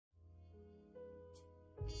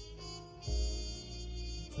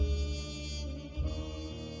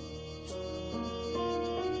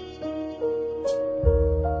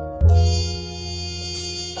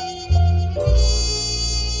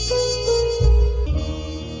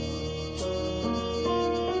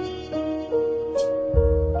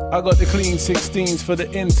I got the clean 16s for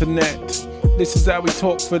the internet. This is how we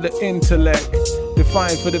talk for the intellect.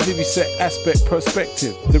 Defined for the vivisect aspect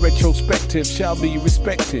perspective. The retrospective shall be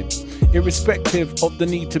respected, irrespective of the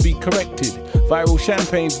need to be corrected. Viral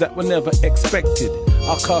champagnes that were never expected.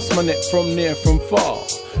 I cast my net from near, from far.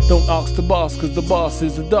 Don't ask the boss, cause the boss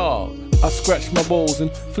is a dog. I scratch my balls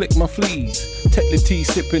and flick my fleas. Tetley tea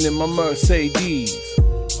sipping in my Mercedes.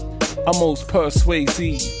 I'm most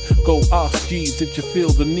persuasive. Go ask Jeeves if you feel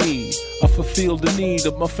the need. I fulfill the need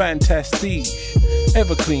of my fantastique.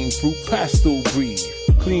 Ever clean fruit, pastel breathe.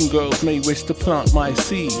 Clean girls may wish to plant my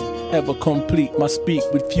seed. Ever complete my speak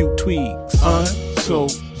with few tweaks. I'm so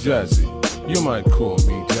jazzy, you might call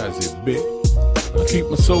me Jazzy, bitch. I keep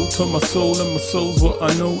my soul to my soul, and my soul's what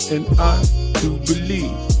I know and I do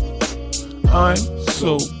believe. I'm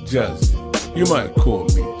so jazzy, you might call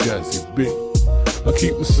me Jazzy, bitch. I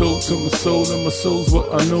keep my soul to my soul, and my soul's what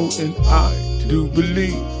I know and I do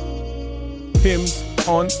believe. Hymns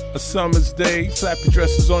on a summer's day, flappy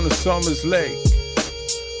dresses on a summer's lake.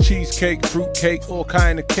 Cheesecake, fruitcake, all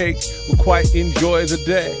kind of cake, we'll quite enjoy the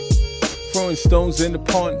day. Throwing stones in the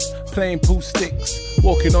pond, playing pool sticks,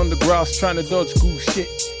 walking on the grass trying to dodge goose shit.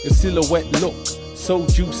 Your silhouette look so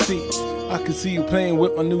juicy, I can see you playing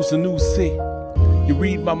with my news and see. You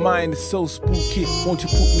read my mind, it's so spooky. Won't you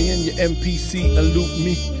put me in your MPC and loop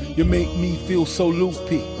me? You make me feel so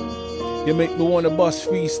loopy. You make me wanna bust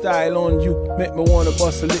freestyle on you. Make me wanna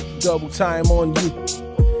bust a little double time on you.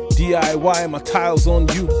 DIY, my tiles on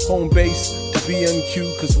you. Home base to be on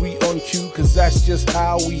cue, cause we on cue, cause that's just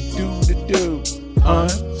how we do the do. I'm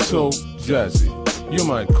so jazzy, you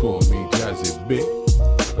might call me Jazzy,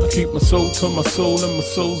 bitch. I keep my soul to my soul, and my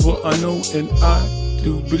soul's what I know and I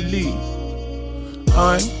do believe.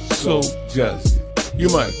 I'm so jazzy, you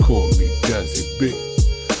might call me Jazzy,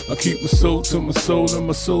 bitch. I keep my soul to my soul, and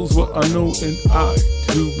my soul's what I know and I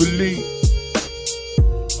do believe.